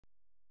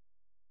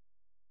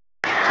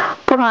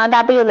铺上了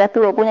大被子，被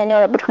我姑娘尿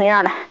的不成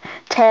样了，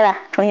拆了，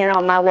重新让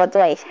我妈给我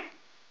做一下。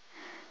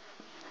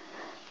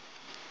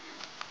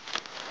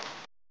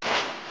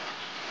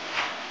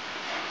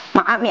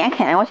妈，面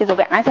开了，我去做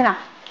干了去了。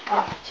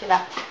哦，去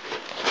吧。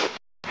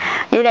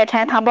有点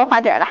馋糖包花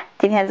卷了，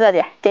今天做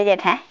点解解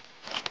馋。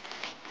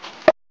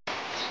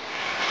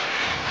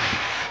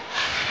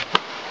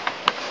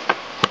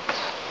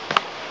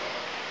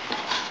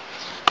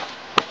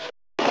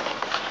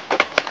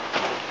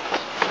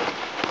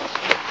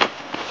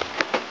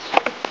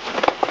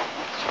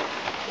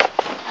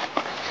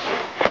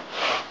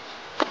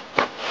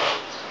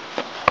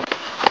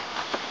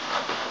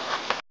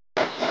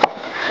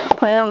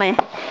朋友们，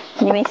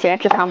你们喜欢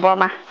吃糖包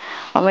吗？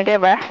我们这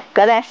边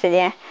隔段时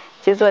间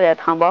就做点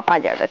糖包花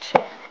卷的吃。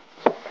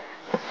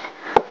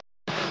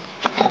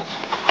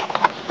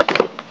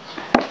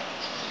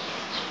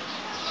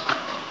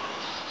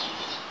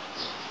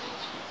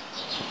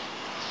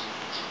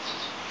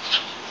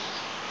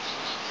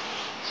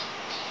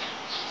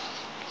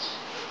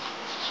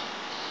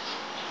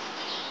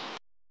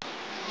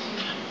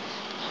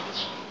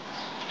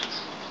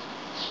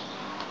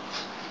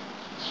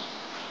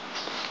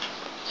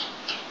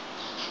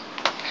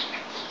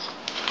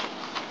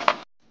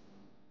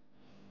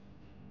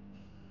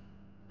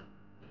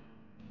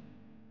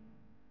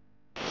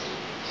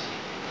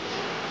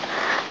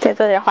再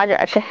做点花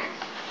卷吃。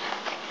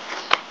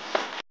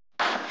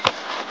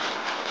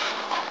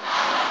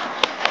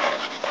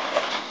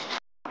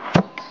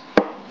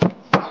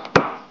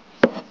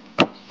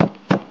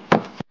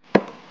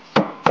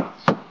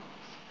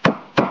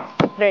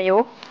点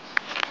油，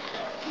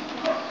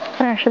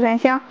放点十三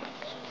香，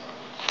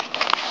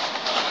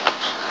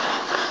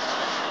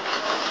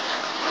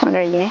放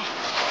点盐，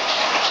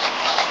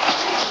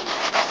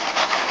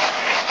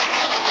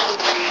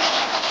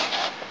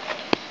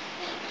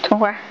葱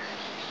花。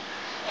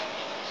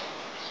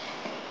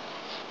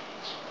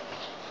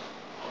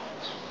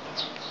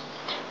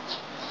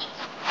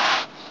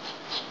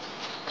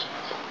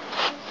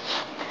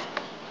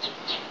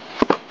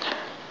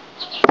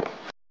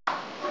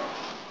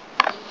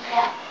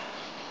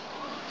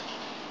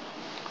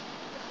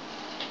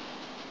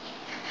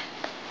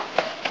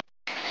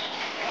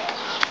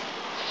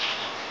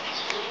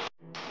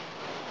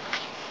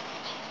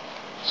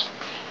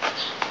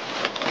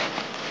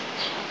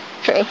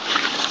水，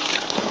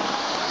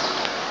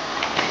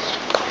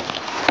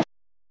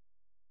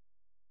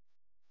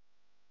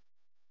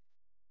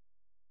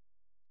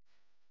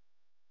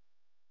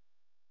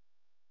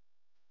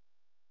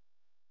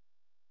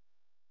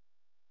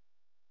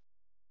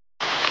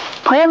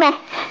朋友们，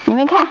你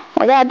们看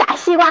我家的大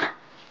西瓜，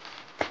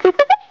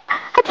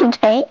还挺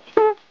沉。你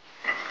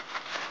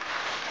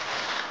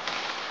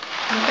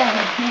再给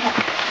听一下。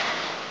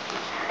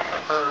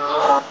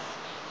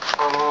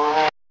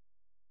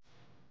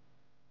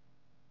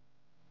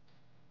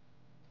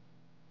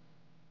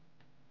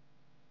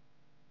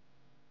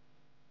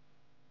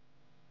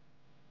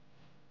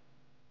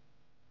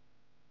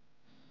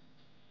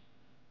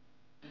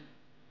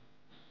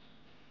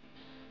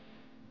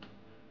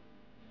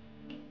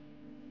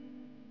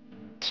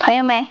朋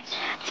友们，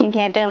今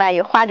天蒸了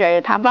有花卷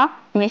有糖包，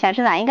你们想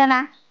吃哪一个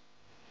呢？